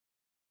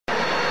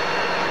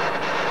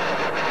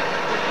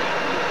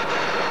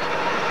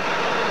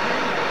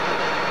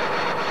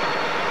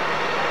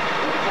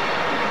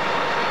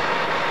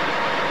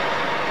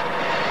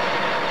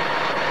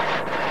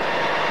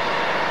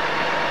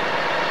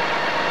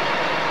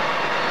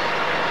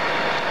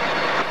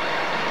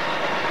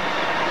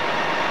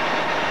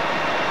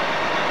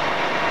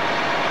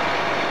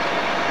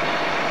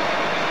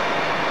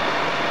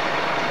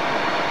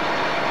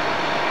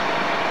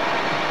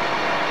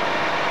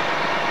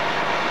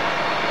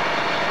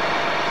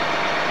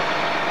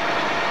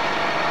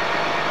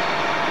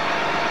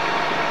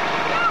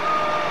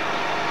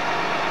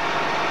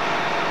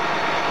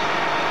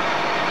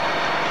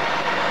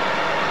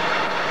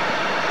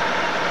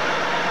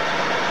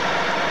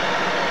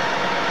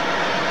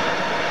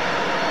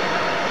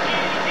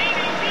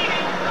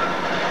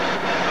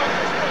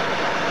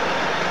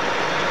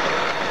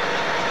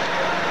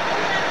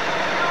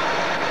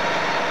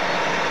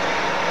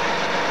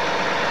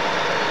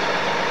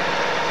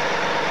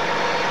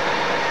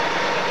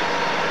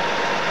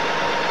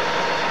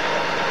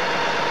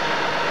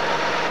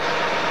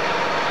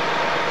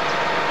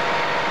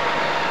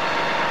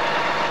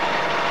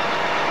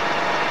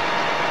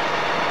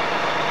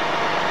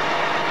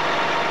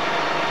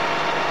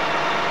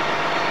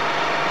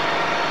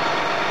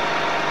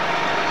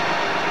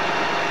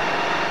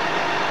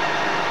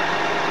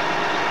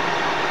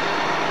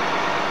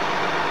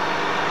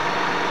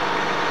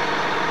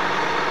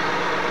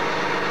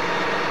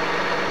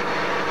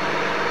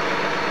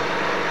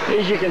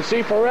As you can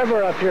see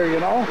forever up here, you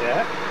know.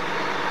 Yeah.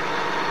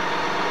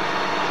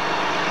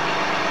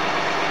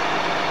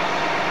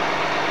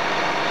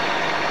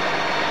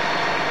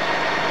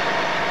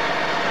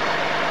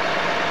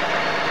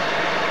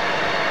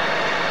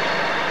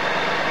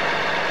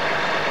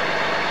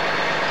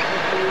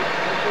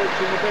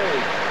 In the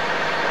bay.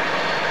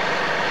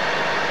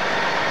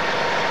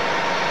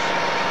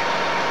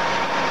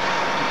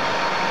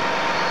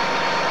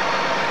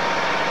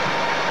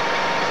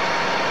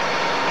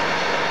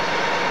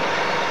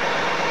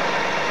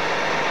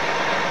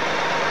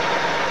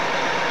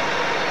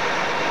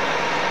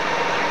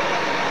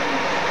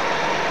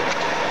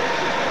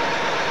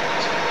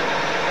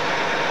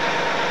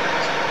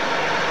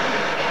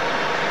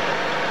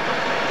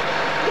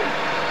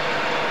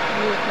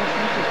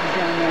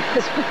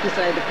 This one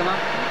decided to come up.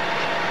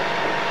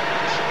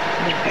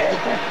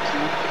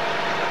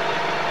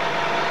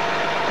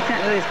 It's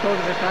not really as cold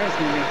as I thought it was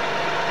going to be.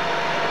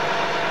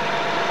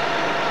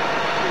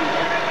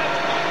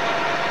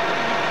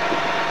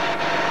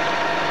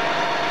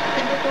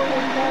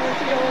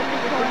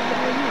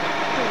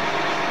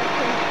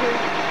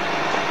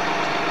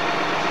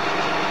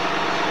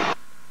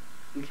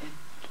 Okay.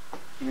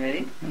 You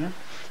ready?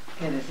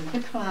 Okay, this is the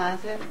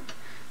closet.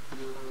 The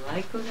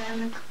light goes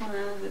down in the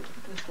closet.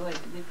 Put this light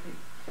in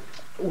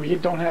the We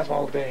don't have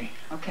all day.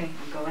 Okay,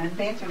 I'm going in the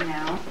bathroom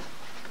now.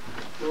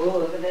 Oh,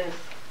 look at this.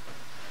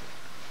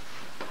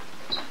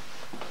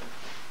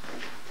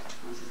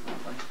 This is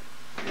lovely.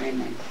 Very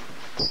nice.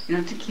 You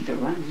don't have to keep it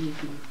running. You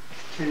can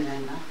turn it on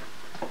and off.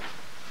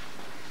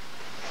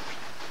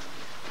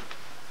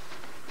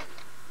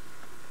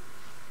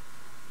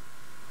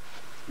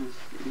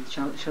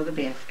 Show the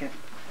basket.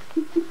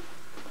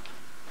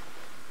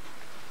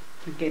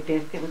 Okay,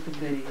 basket with the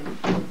goodies.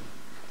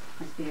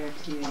 Must be our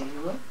TV.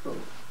 Whoa.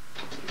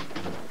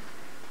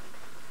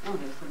 Oh,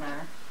 there's the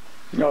bar.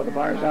 No, the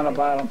bar's on the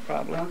bottom,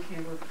 probably.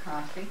 Okay, with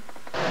coffee.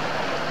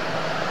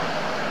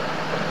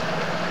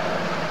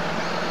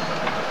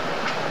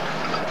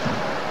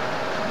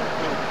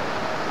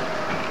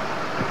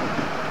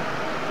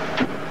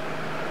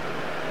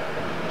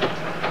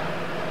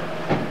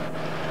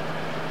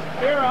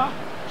 Vera,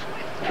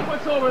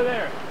 what's over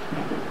there?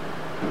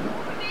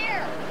 Over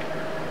there.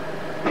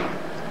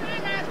 Come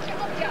on, I'll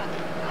show ya.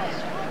 I'll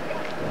show ya.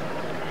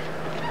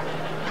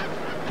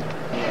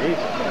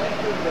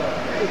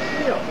 It's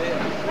steel.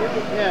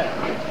 Yeah.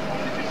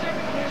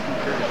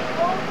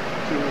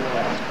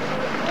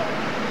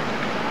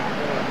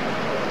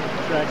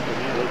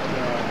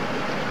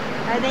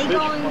 Are they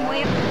going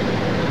where?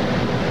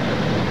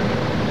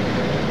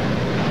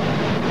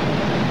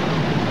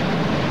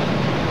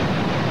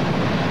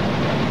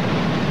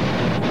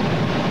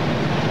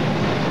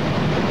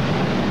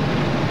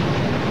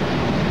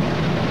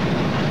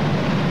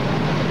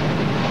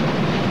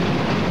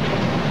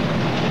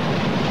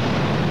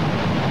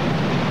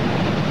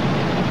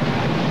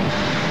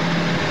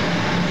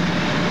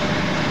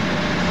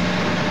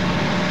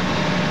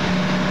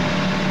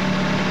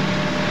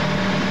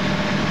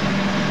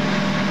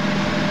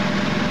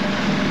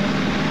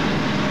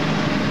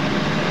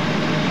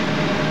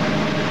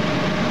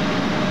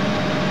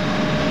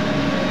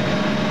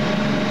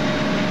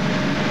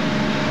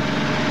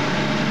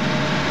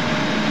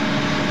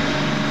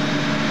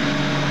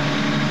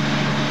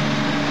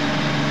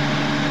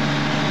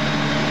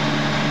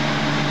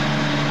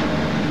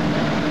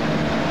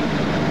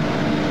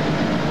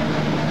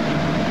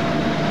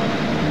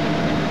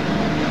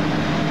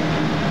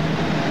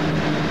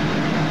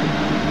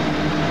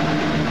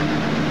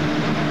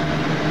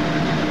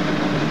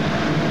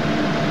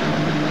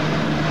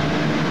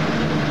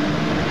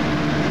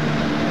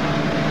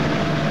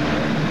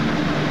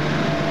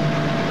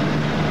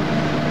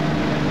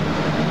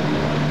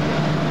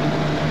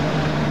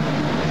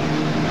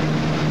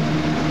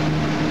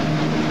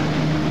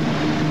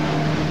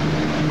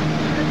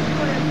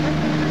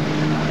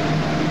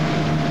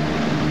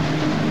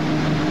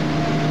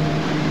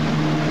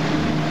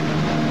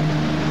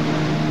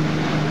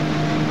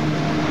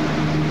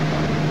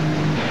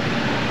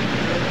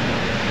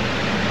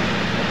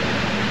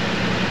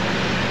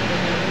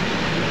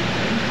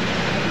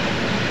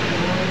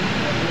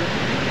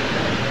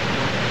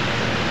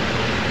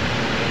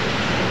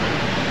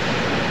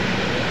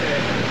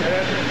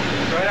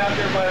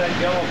 By that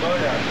yellow boat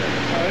out there.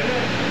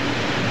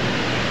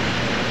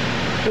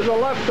 To the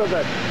left of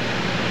it.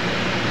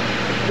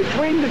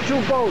 Between the two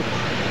boats.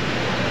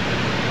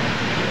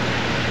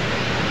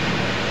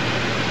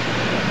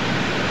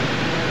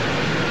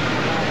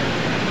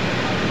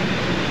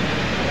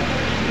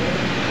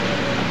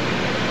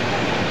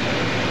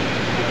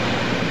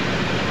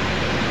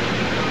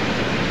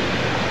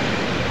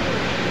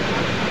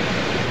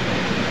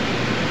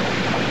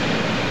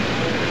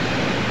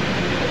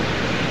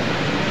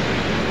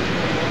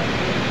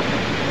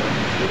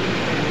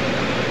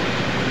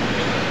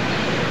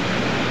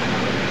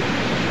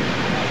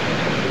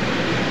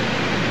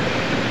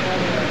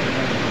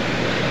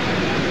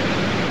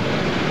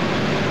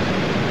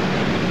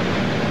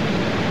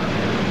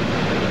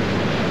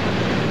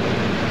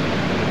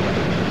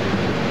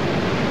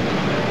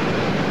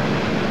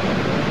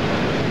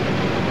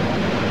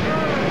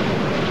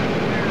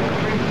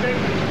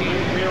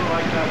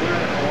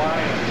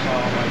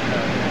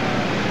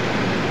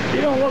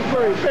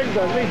 very big,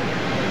 does he?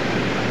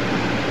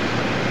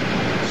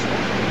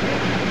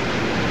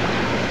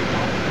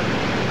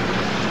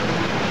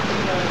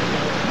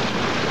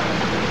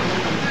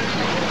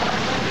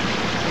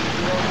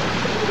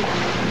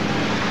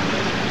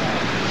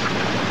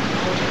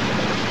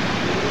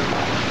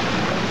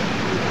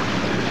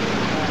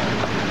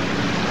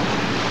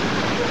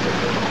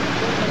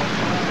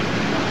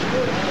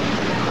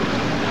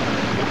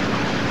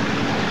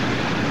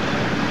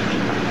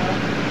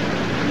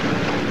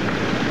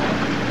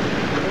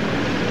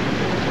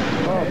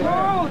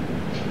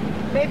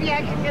 Maybe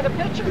I can get a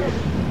picture.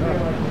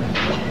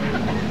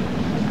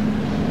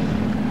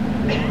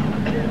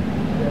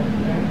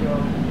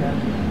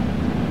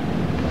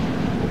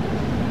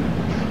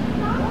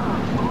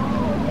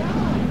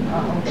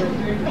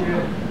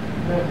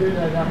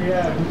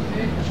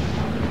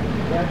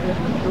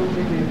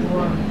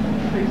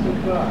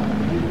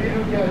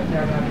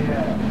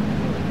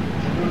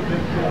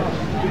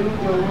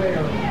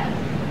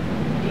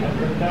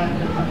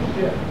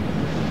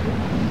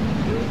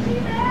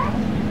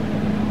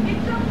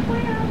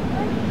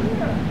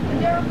 And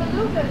there are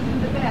belugas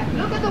in the back.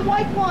 Look at the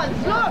white ones.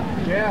 Look.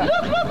 Yeah.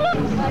 Look.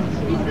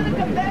 He's going to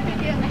come back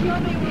again. He'll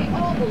be with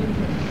all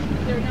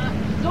belugas. They're not.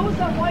 Those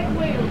are white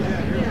whales.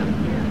 Yeah.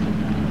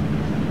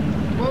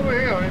 Over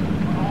here.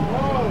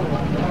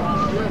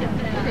 Look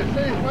at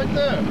things right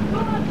there.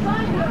 Come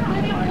outside. There are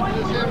plenty of white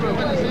Let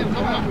me see him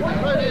coming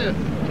up right here.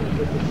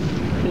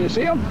 Can you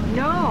see him?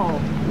 No.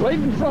 Right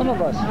in front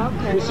of us.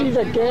 Okay. You see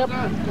the gap?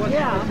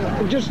 Yeah.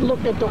 And just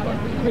look at the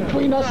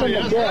between us and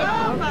the gap.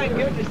 Oh my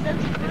goodness,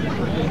 that's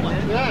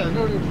Yeah,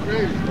 no, it's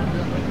crazy.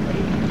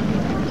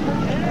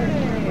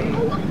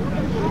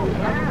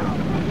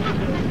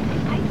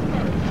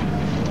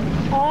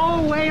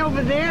 Oh, way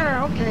over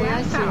there. Okay,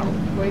 I see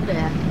them. Way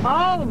back.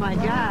 Oh my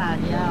God,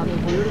 yeah, they're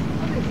beautiful.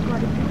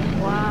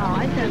 Wow,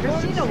 I've never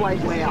seen a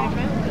white whale.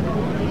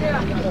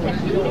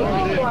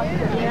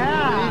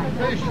 Yeah.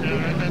 Fish and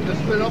then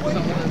just spit up some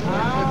of it.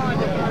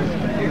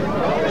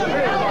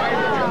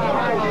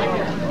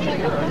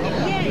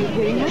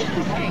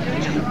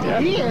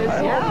 He is, I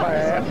hope I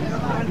yeah. am.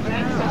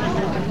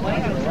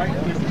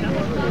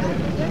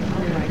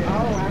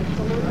 Oh,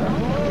 absolutely.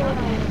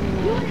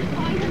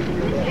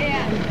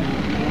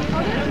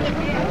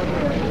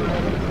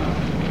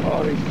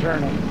 Oh, he's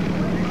turning.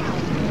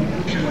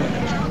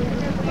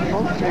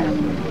 Okay.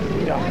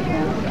 Yeah.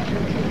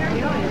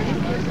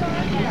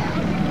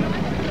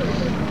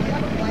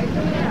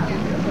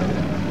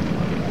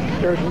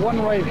 There's one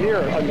right here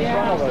in front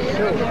of us,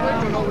 too.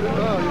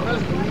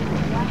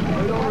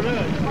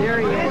 There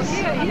he is.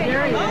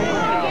 There he is.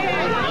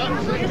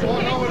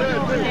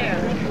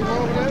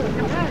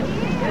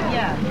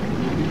 Yeah.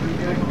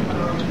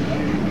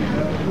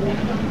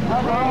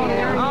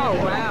 Oh,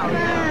 wow. Come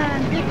on,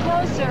 get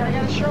closer. I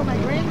gotta show my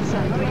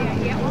grandson.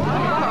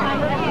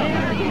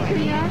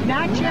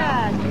 Not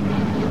yet.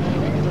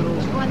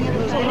 Plenty of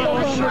the time.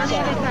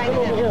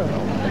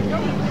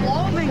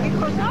 Over here.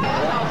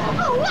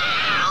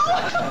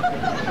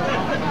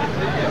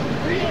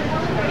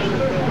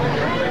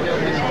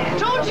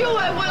 Told you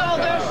I will.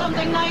 There's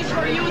something nice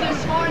for you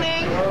this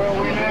morning.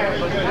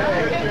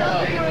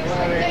 Your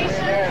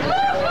expectations.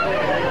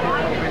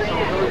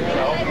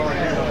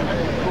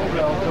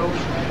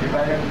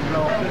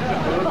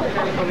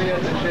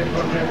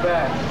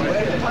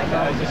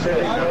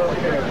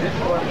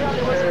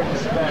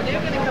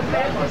 They're going to come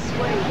back this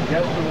way.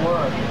 Just the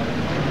one.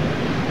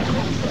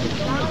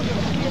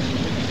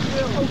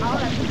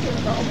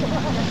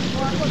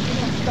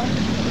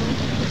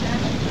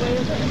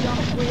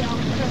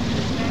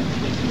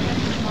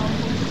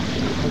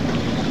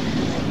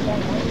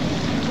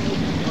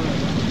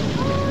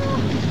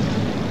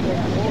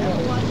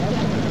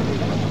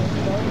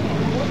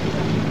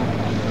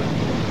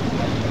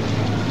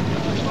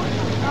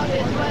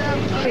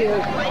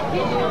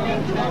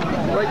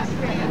 Right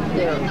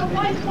there. The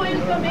white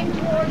whale coming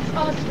towards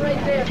us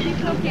right there. Keep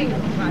looking.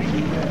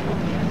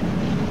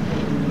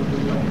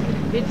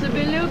 It's a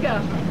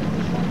beluga.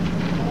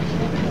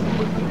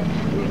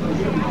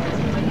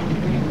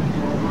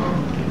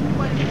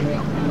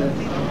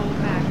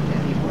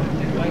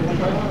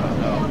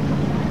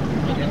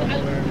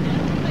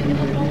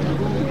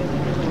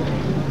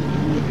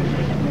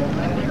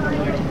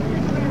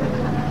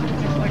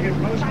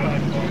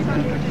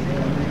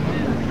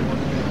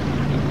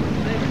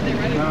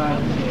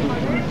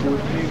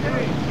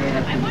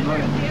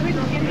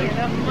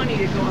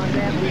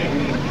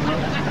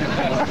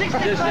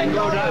 This thing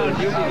go down,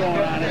 you'll be going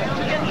on it.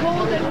 Get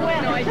cold and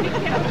wet. I think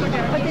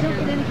but they don't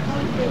get any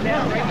cold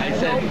down. I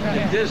said,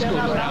 if this goes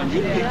down,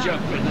 you'll be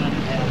jumping on it.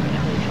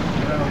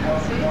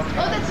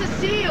 Oh, that's a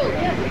seal.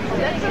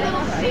 That's a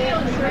little seal.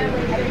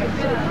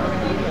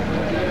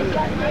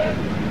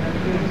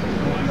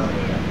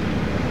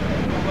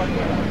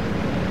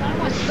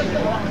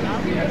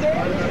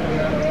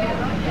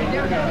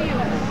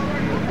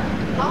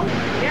 Oh,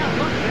 yeah,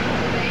 look.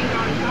 They ain't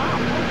on top.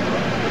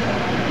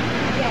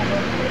 Yeah,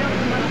 they don't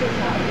come up this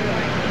high.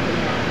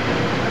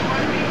 I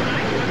want to be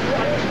high.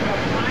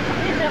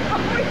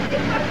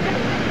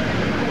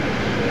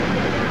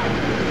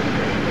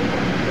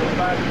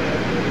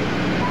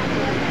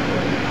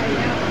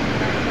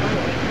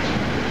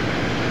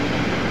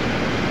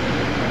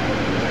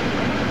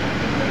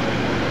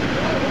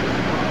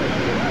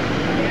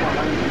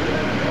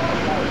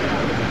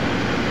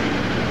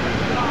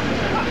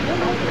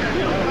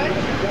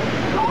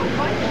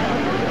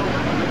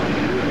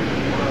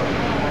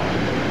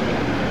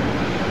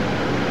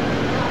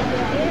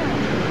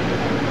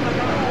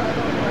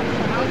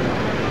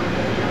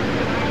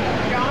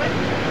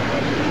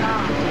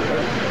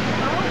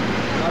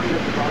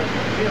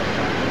 Oh,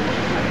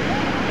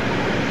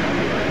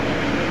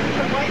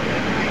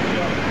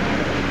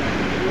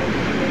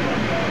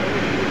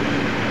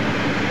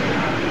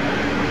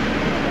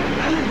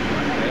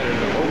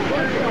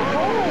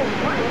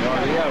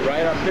 yeah,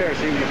 right up there.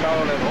 See, you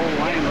follow that whole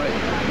line right.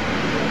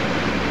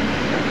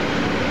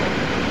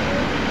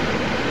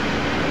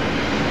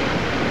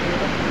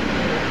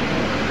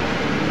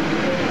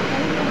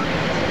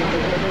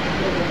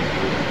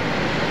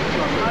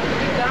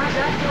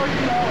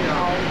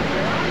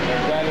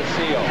 Is that a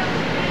seal?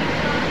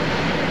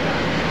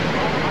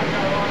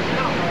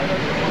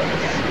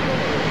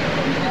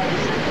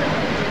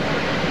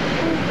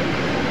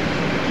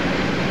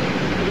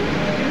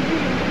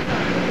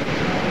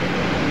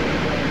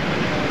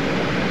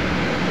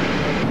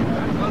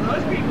 Well,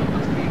 those people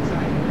must be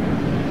excited.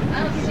 I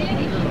don't see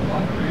any people. I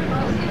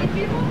don't see any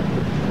people.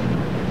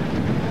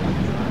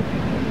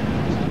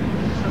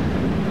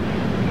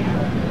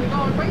 We're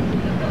going right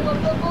through the middle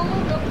of the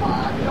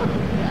pond.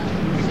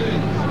 See?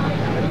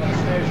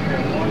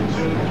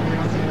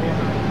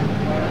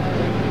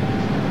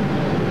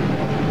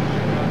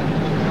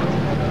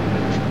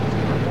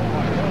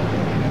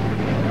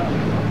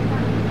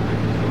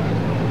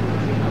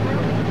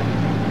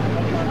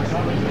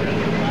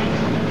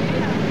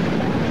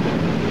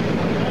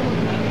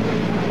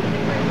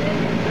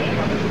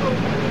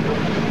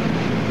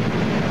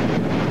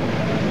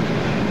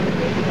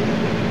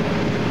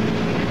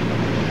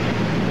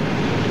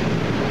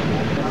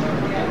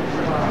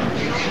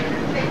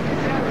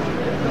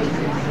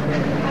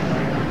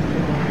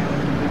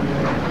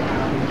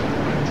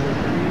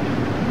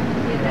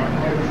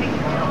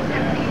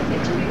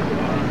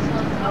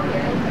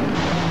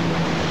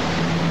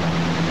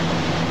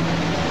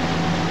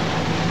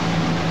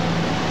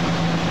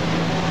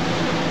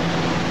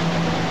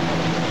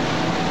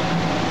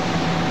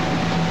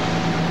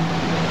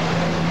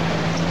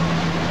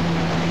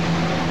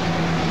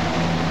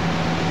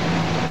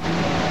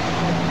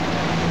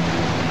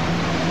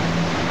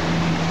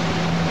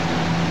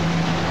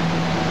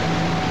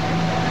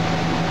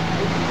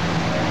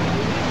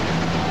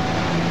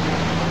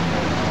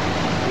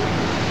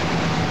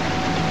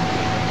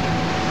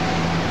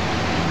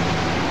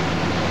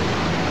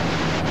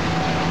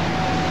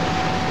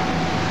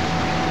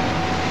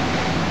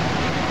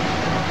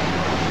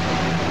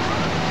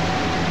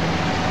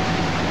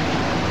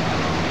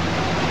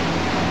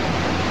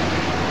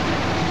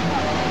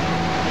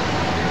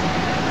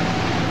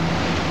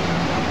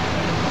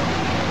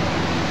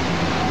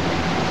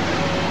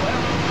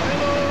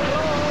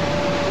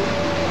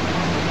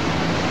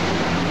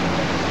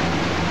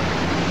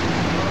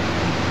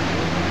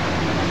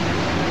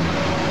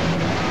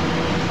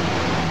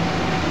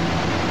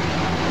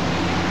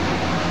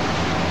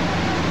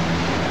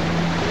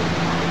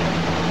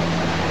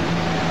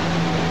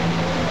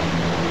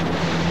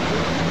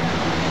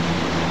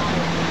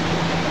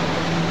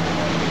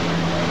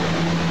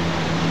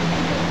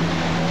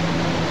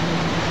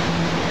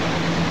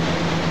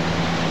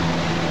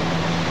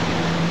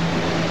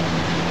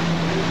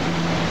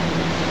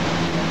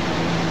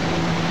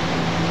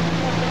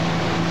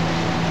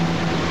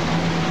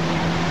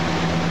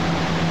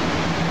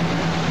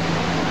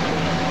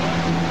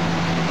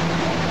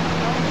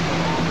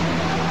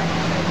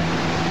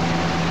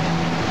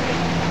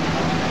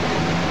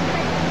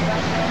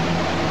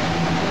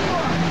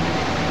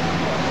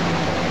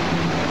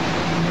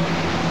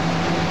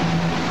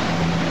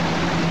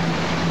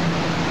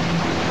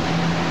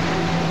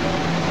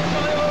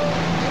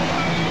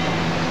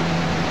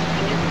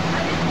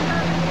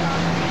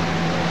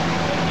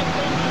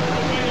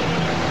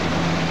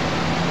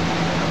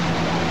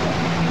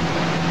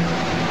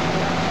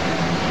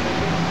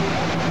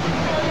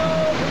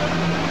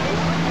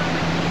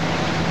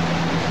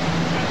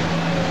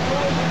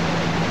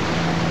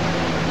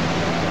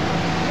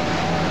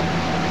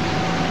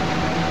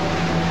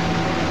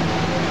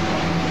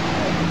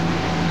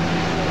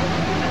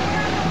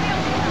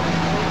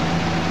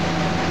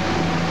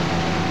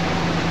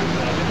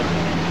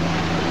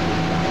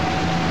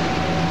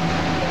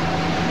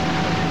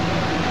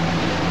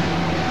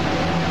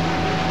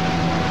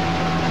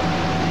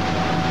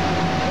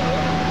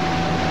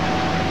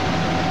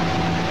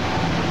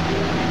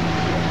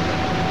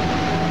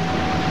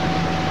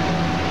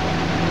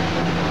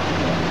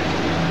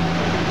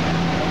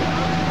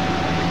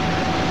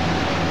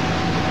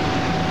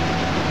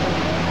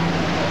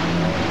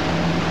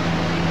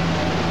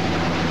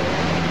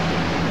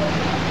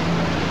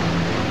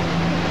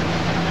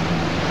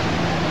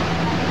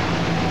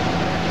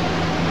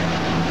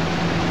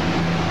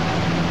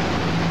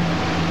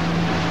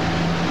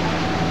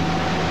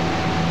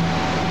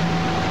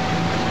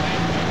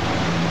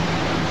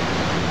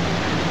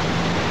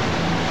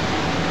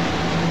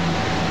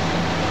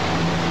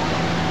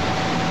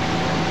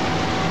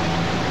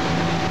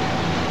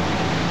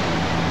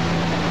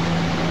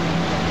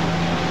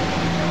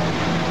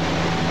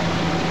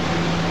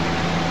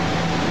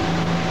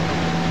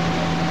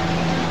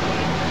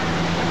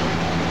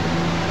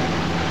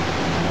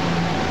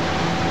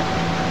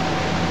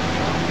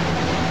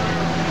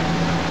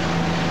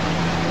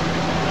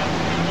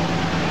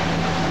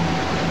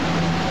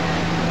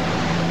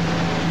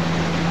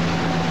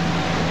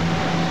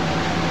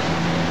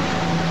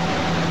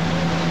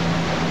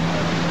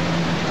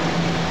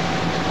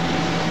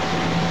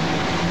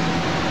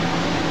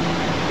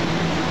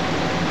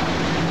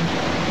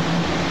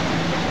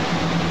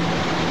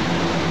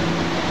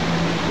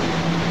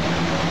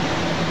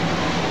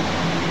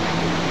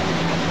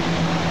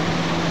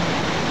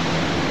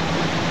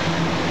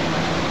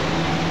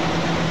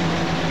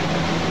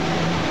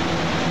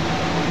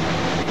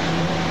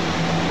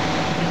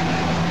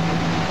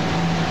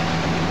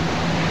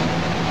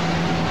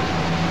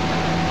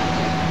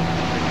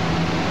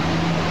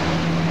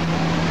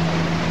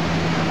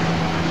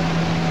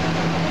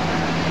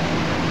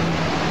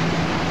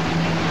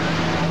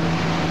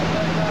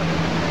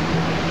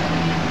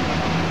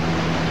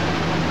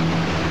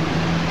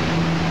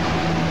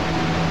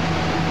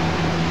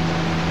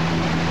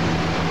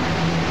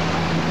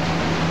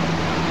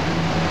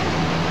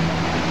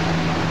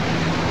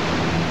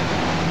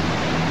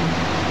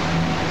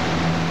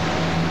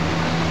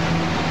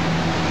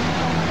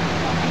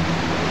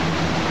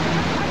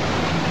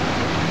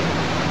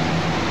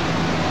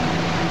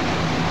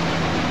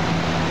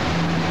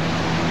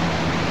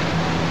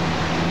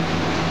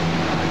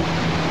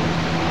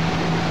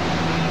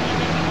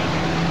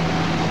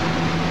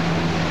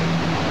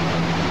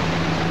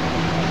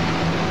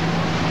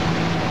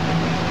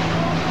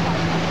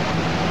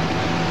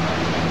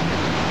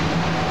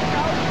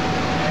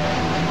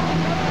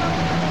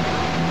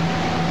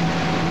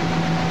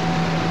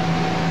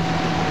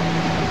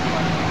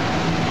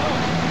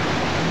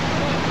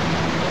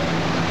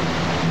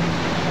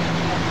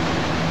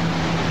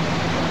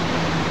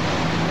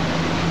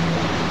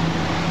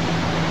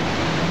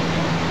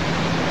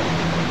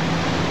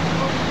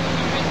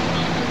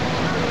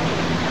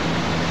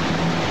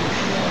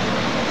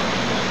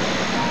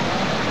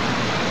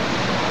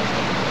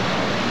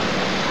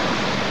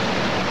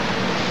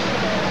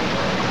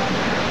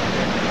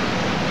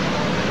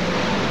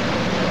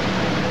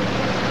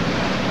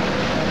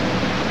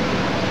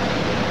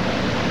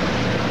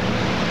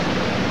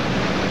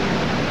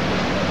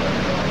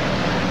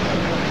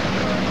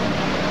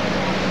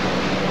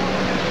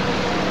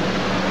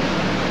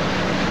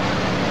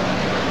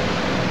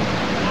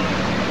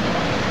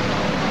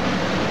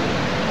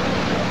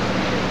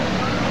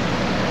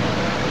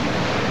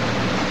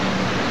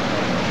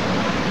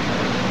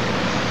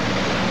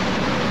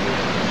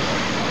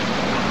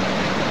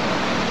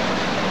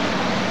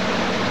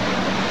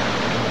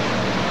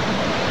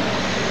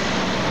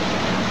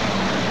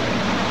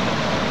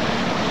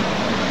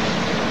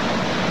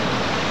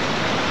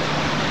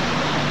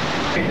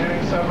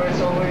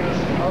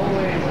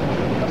 always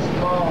a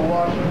small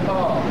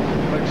waterfall,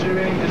 but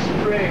during the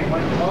spring,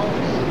 when all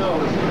the snow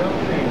is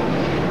melting,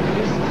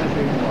 this is a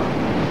big one.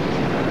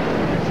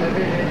 Vous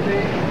savez, l'été,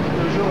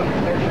 toujours une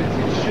très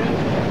petite chute.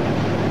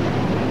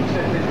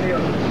 Cet été,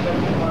 on a tout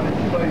simplement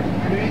une feuille de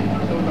pluie,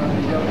 sauf dans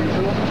plusieurs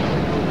jours,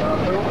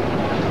 tantôt.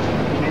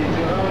 Et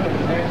durant le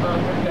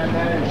printemps, toute la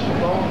neige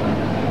fond.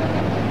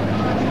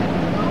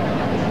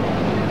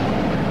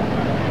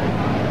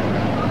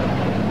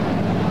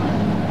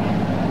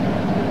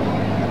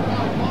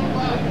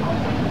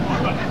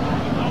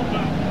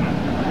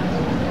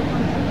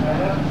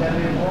 Vous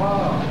allez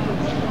voir,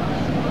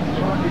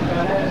 les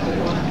falaises se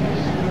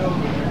construisent sur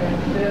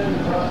une telle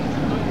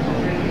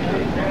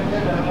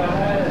la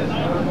falaise,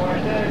 un point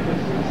tel que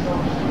s'ils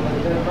sont sur le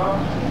devant,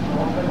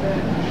 on peut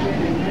peut-être toucher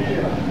les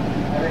murs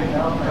avec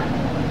l'enfant.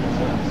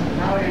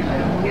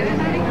 Get it,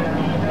 honey?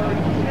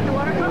 Get the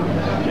water go?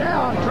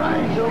 Yeah, I'm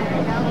trying to.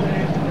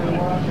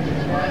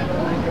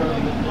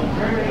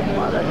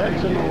 Why the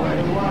heck's in the way?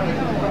 I'm not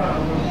kidding.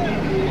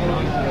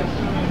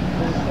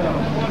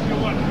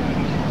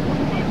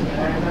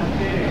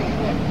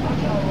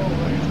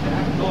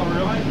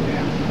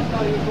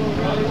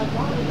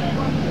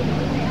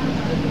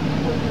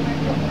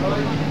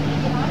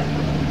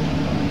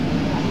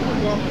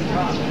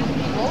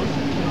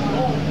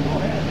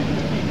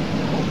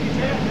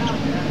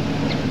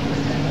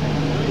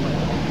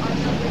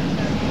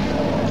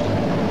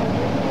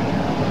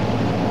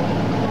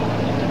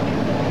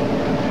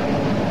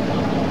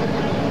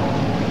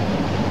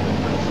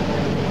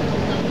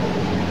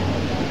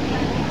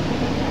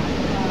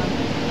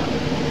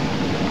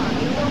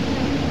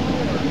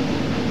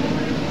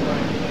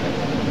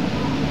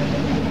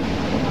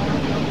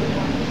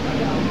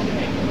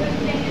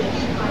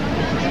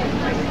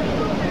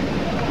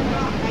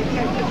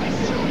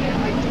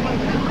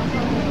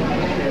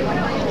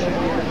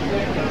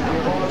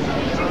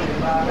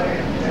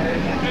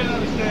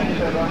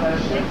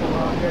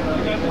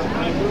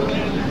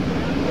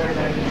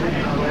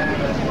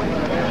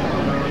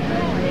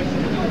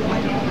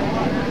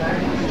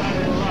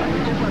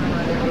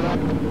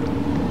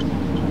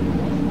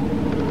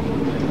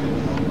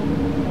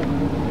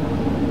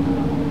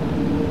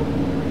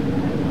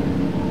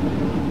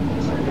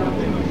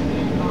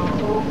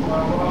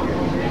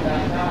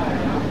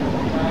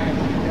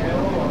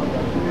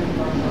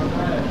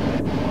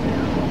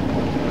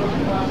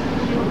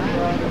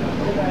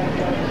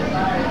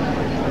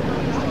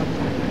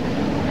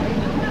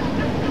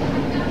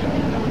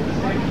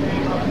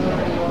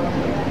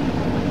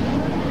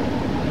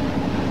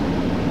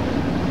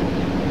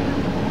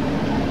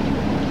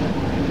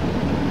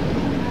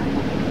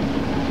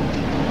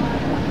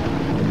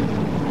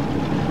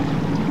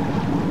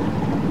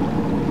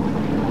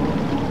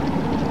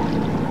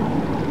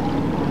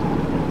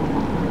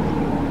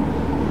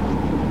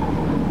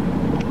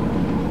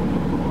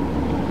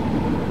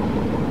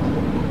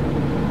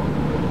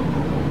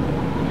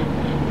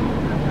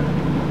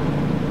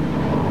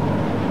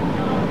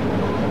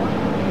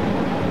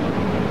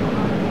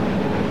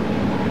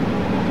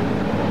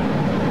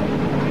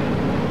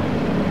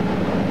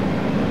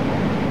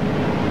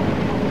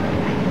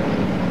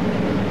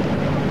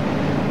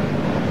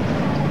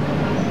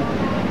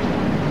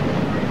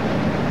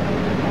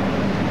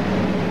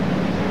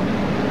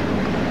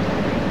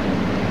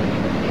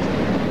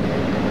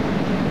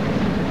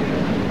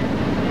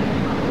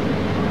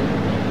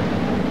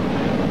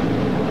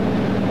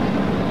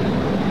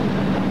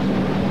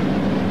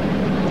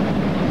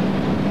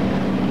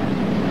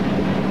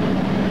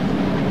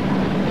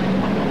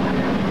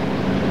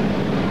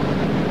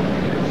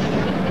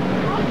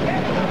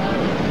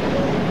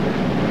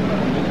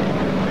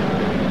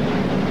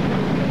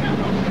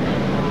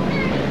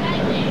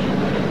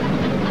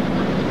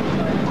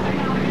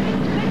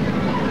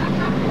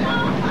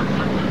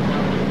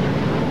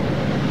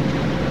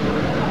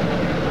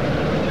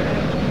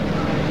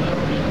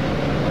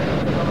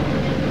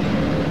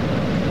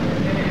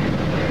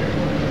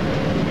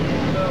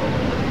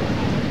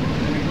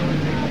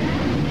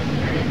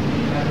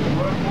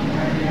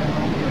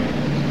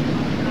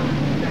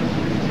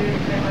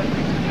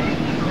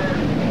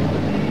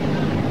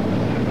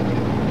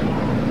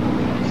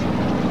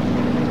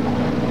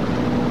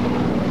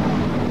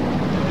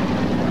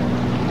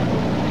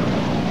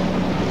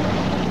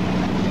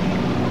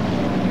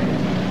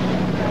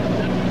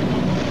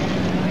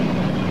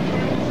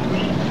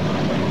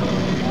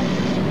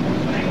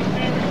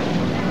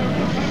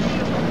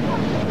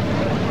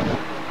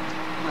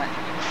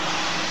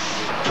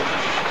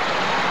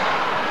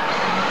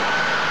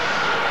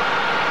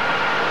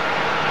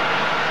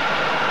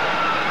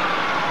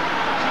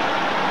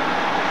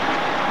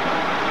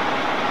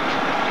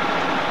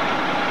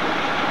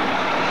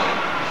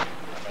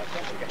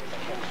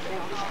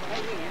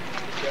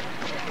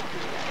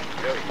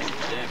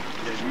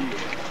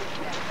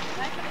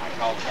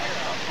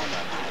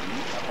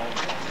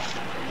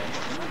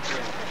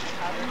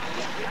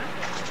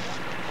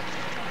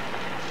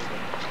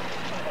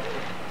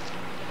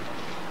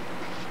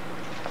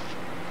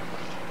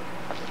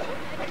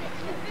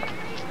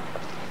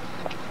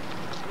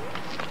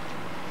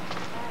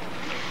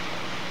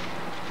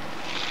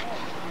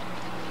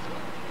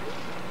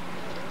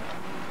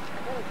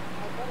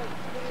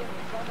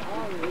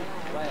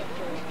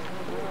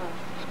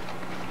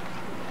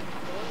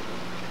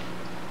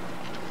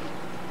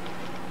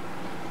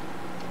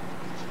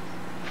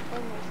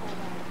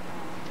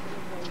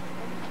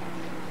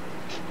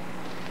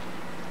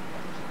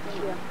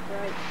 Yeah,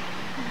 right.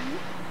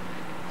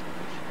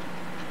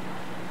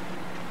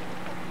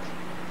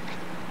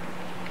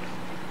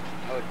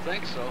 I would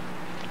think so.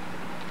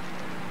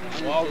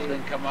 The walls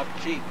didn't come up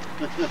cheap.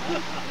 We were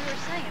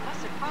saying it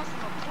must have cost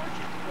them a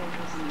fortune to build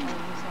this.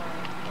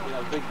 See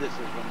how big this is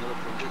when you look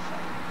from this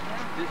side.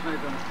 This might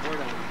have been a fort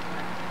on this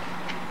side.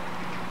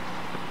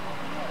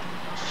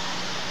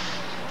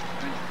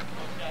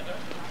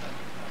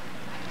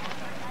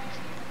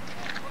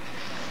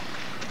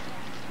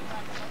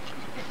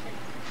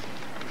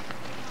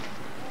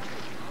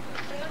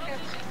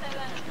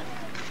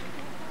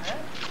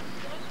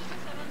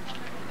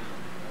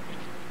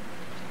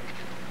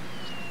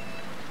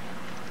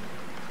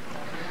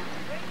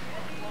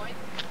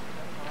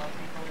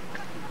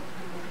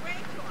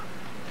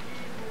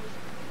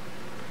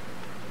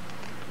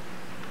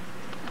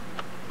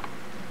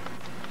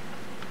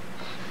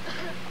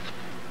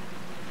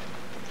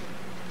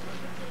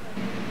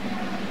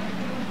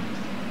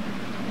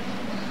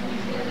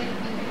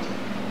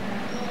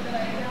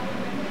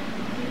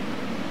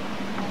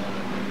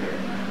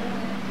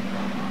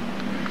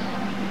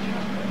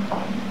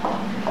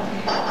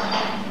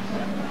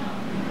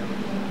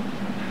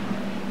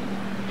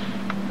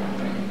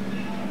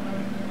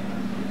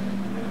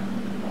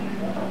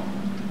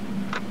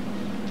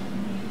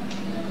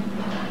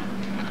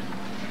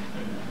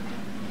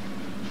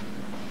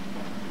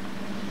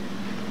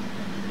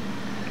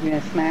 You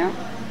gonna smile?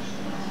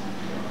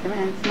 Come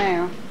on,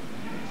 smile.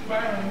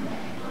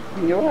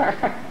 You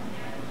are.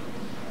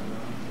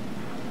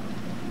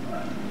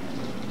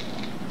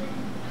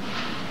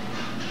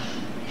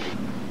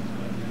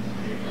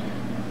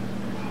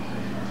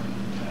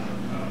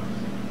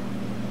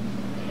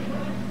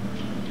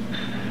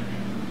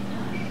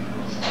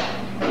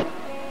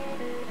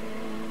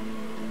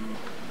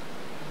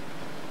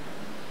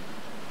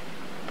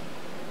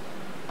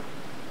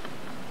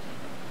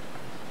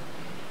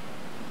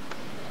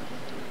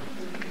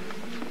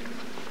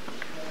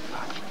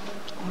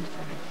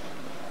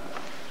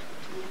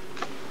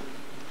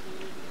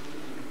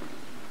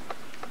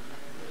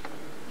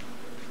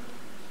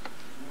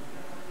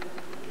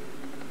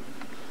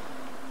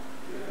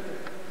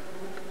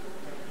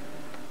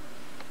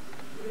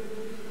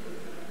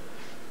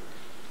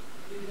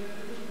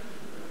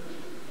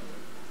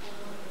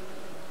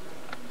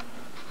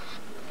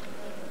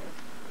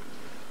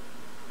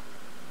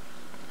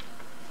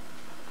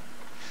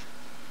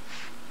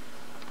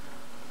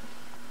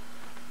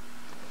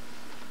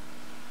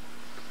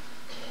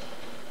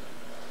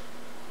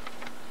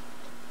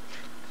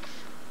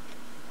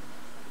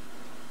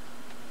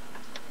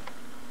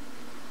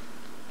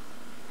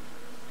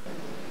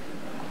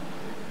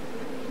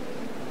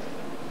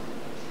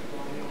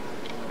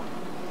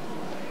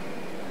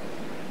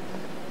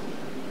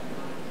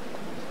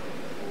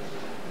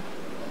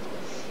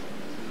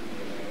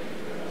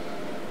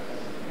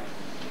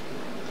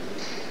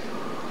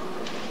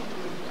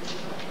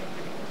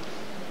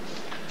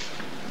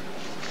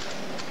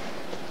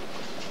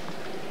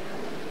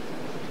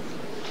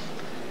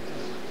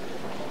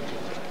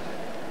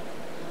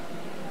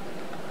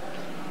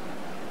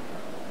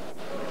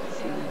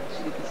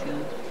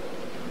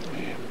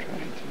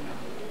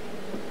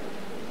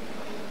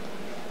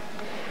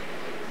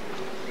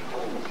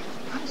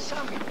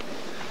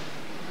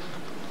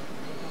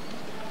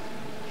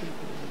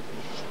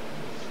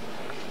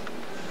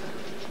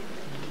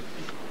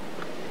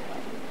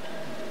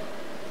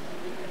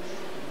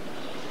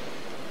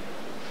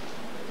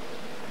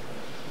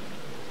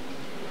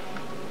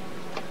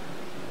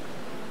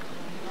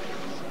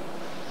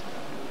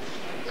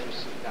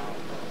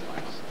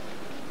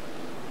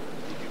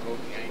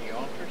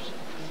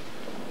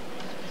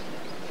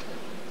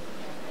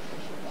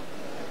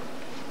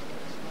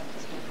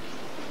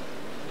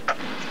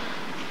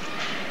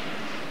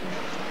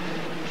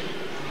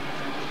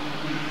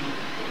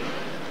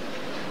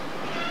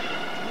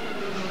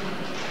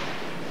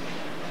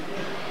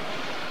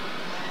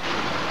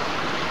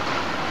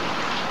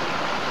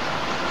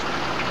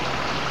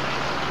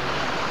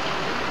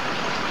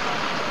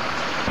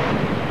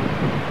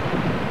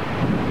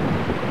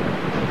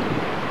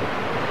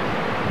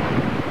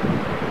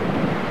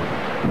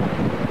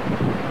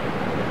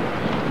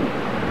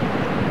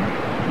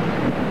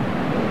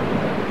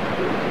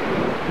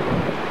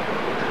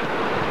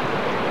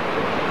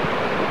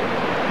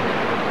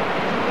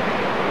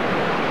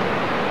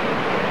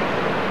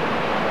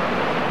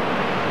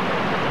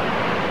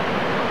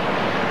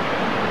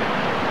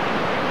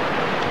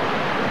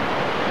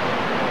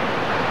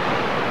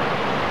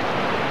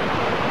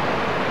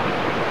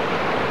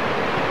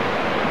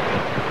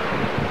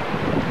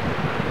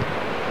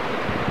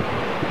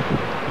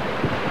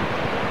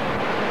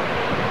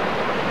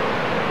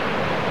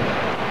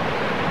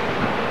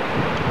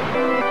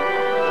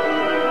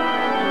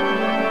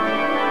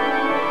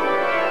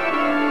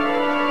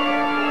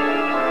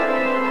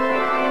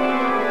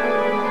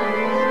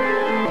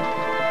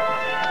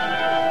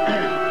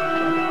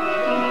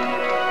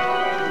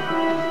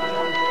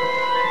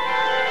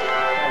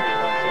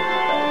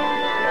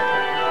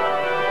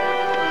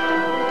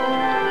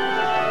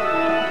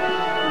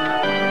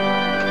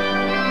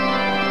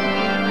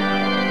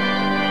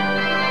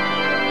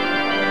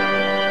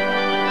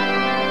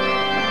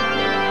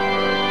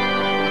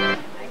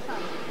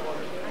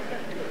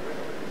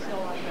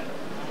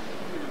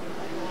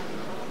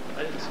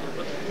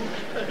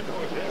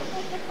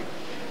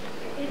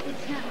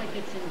 It's not like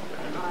it's in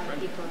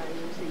people are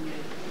using it.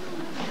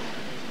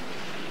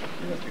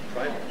 It must be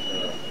private.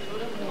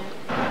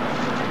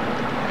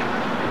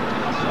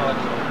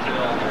 Massage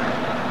hotel.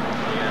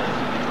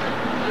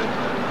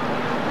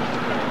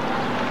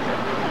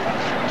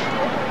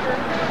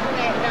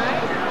 Isn't that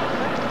nice?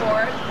 Of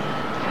course.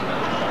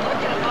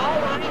 Look at them all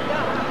lined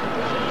up.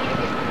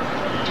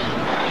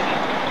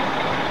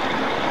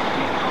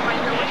 Oh, I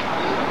know it.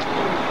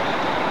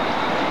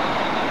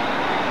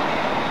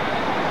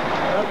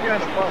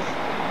 Yes, boss.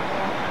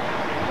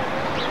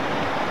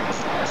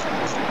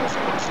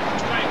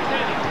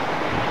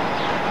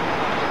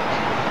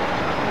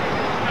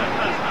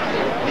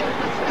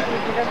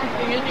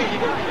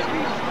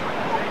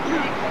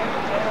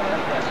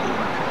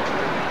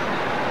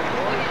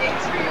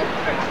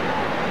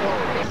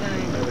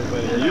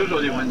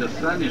 Usually when the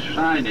sun is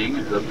shining,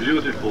 it's a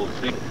beautiful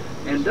thing.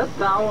 And that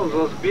tower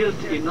was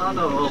built in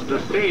honor of the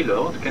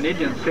sailors,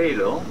 Canadian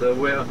sailors, that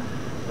were,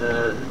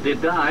 they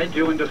died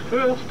during the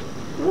First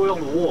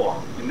World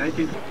War in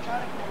 1940.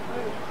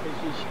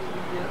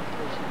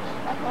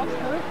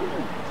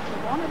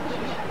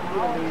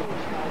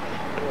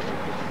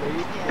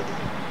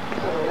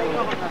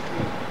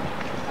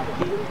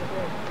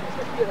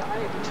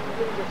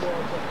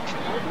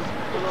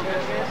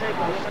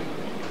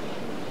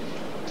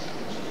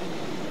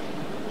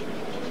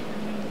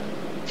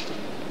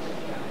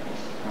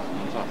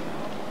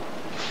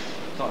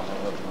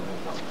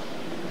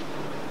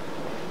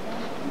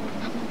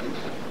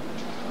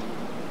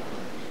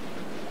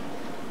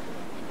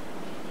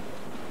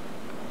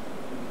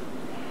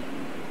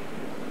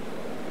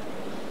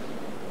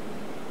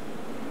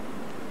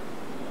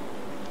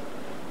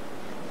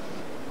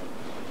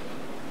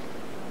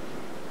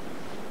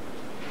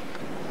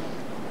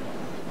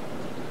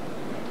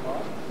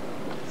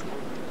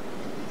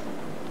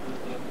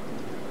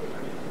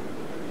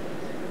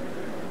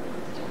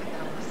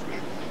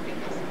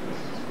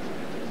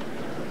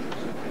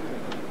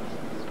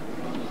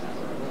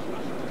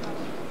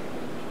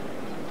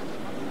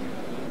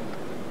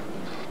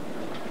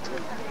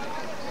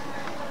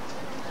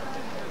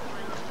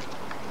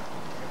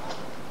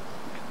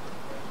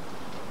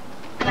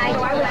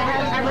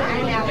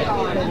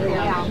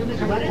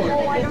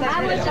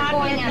 I was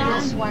going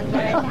on this one,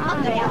 but I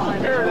found that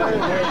one.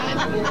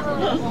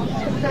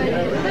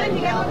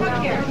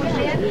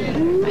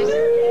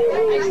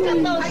 I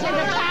stepped those to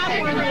the top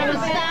where they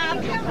would stop.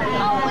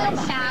 Oh, and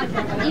stop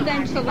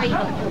eventually.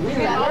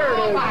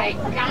 Oh my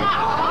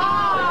God!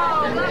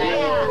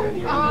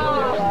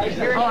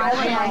 Oh, I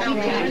went on.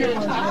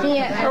 See,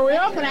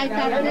 but I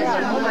thought this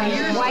was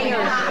wires.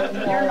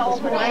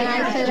 And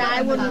I said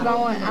I wouldn't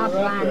go up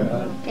on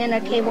in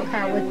a cable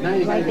car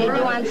with like they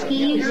do on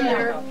skis.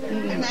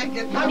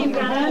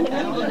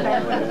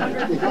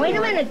 Wait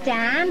a minute,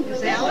 Don.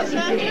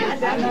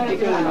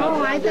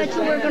 Oh, I thought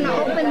you were going to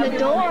open the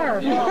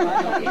door.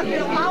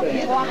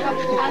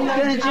 I'm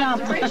going to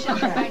jump.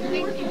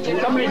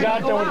 Somebody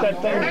got there with that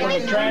thing for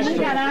the trash.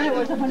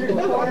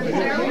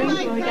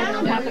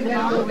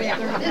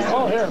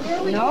 Oh, here.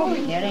 No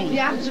kidding. The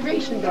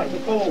observation got you.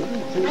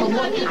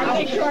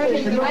 I'm sure I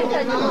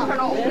thought you were going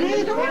to open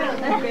the door.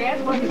 That's bad.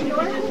 What is yours?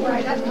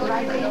 Right, that's what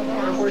I did.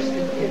 Horse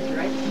and kids,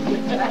 right?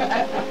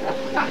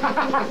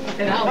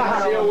 And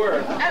I'll say a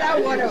word. And I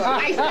would have.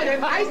 I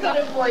said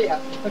it for you.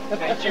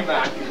 Thank you,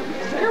 Mac.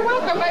 You're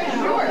welcome, I'm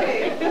sure.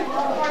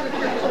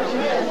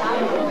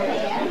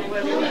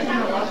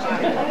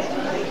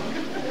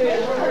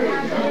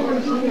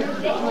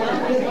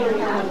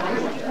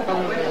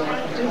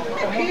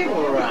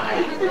 Cable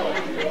ride.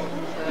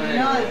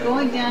 No,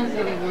 going down is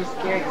going to be more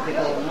scary because they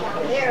go.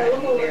 There,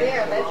 look over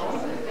there.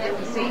 That's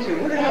the scenery.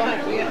 What the hell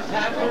have we have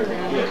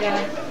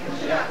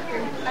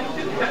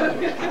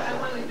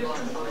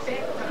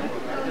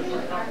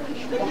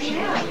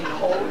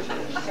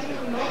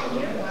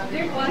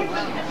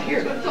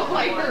Here, that's all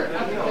I heard.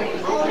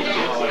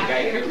 Oh, a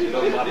guy could go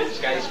up the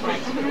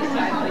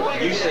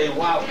skyscraper. You say,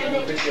 wow, can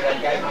you picture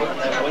that guy putting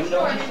that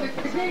window?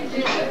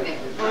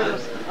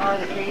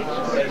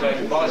 Says like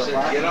the boss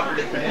said, get up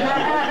there.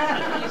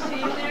 You see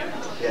him there?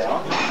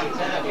 Yeah.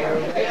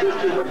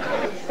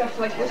 Stuff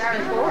like this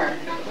before.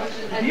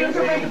 Have you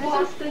ever been to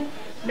Boston?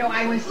 No,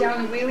 I was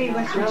down in Wheeling,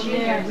 West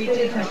Virginia. We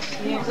did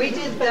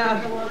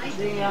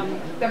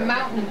the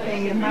mountain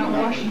thing in Mount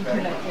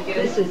Washington. I think it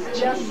is. This is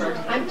just,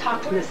 I'm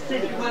talking the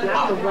city,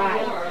 not the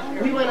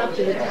ride. We went up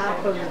to the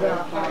top of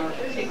the,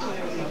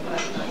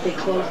 they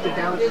closed it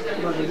down,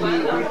 well, the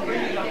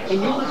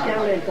and you look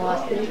down in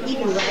Boston,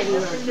 even riding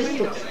on this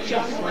looks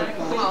just like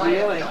Boston. Oh,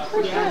 really?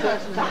 Yeah,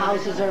 the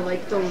houses are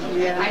like those.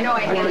 Yeah. I know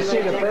I had to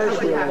see the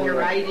first one. have to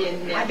ride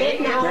in I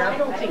bet now, I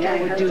don't think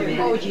I would do that.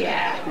 Oh,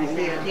 yeah.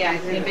 Yeah,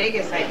 in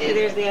Vegas I did.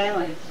 There's the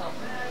island.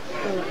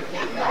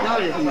 No,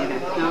 it isn't either.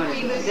 No,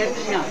 it isn't.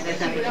 That's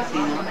not the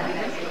casino.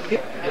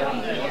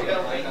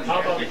 How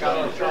about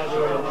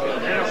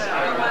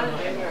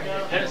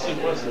Tennessee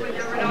was it?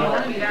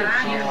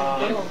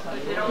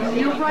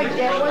 You're right,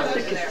 that was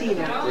the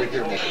casino.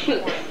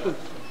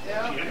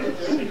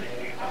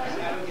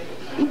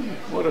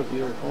 What a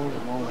view.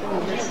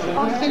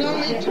 can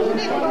only two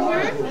people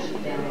work?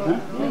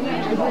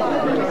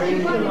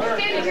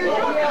 Standing here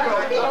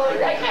talking.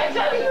 I can't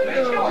tell you what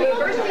you're doing.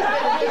 First he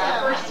said this is the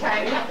first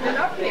time he's been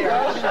up here.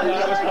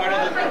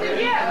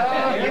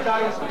 Yeah. You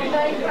thought it was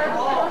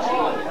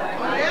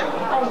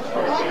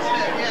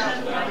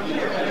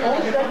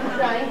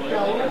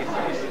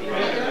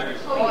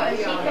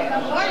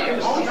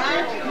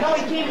No,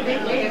 he came.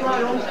 They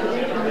brought Olmsted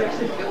in from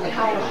their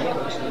house.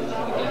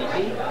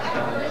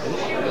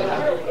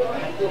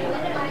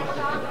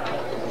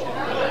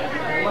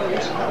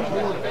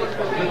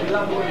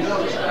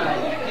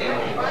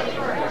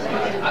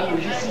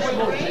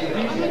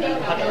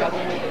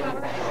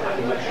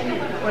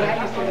 What I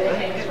used to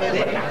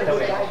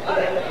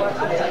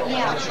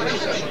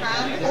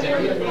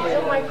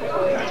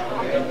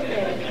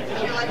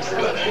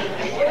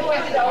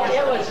do,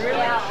 it was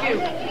really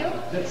cute.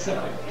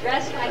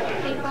 Dressed like the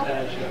people.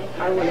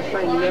 I want to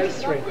find the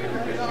nursery.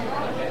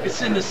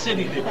 It's in the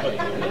city they play.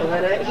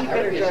 He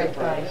better drive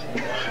by.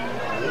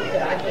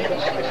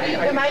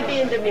 Am I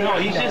being demeaning? No,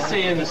 he's just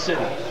saying the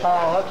city.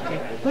 Oh, okay.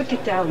 Look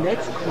it down.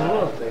 That's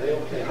cool.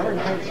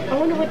 I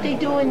wonder what they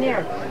do in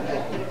there.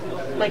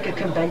 Like a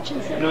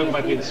convention center? No, it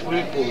might be the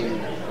swimming pool.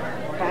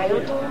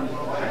 Biodome?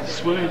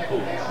 Swimming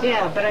pool.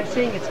 Yeah, but I'm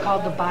saying it's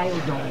called the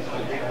Biodome.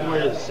 Where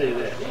does it say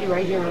that?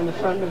 Right here on the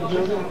front of the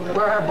building.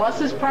 Where our bus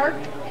is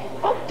parked.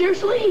 Oh,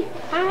 there's Lee.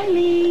 Hi,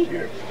 Lee.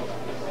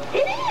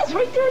 It is.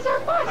 Right there's our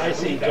bus. I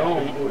see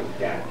dome.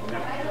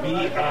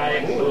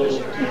 B-I-O.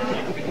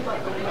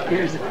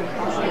 Here's the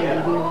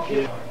stand.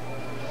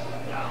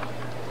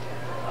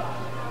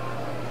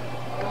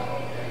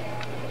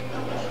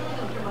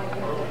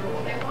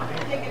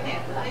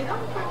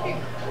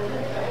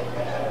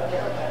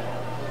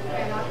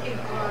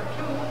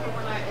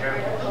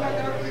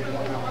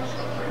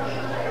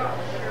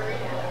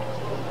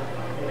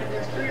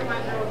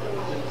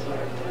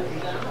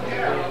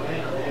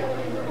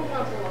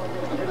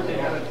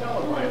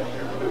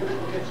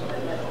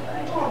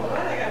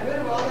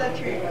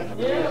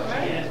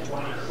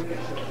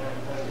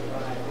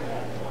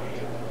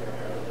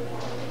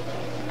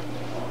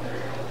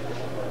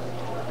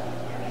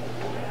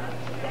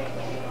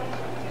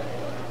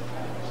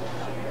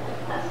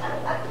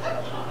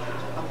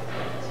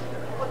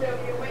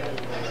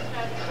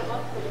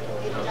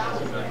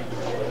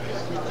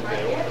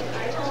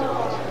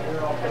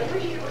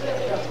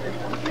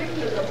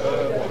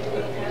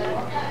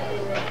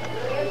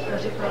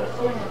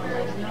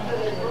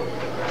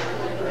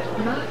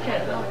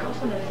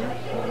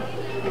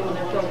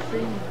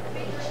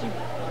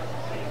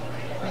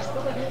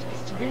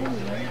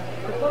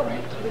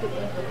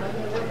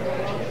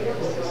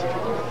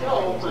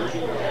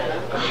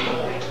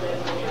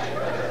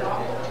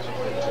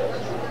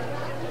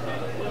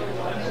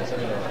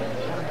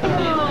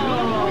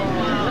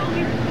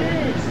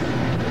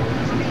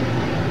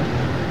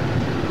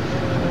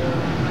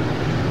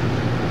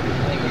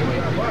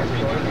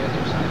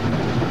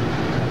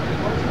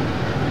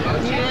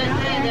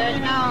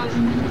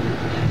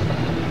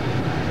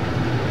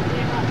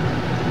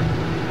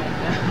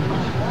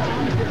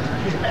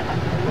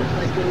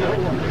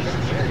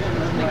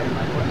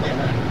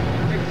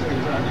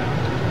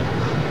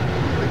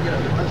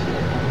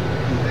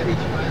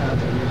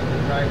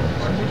 Right.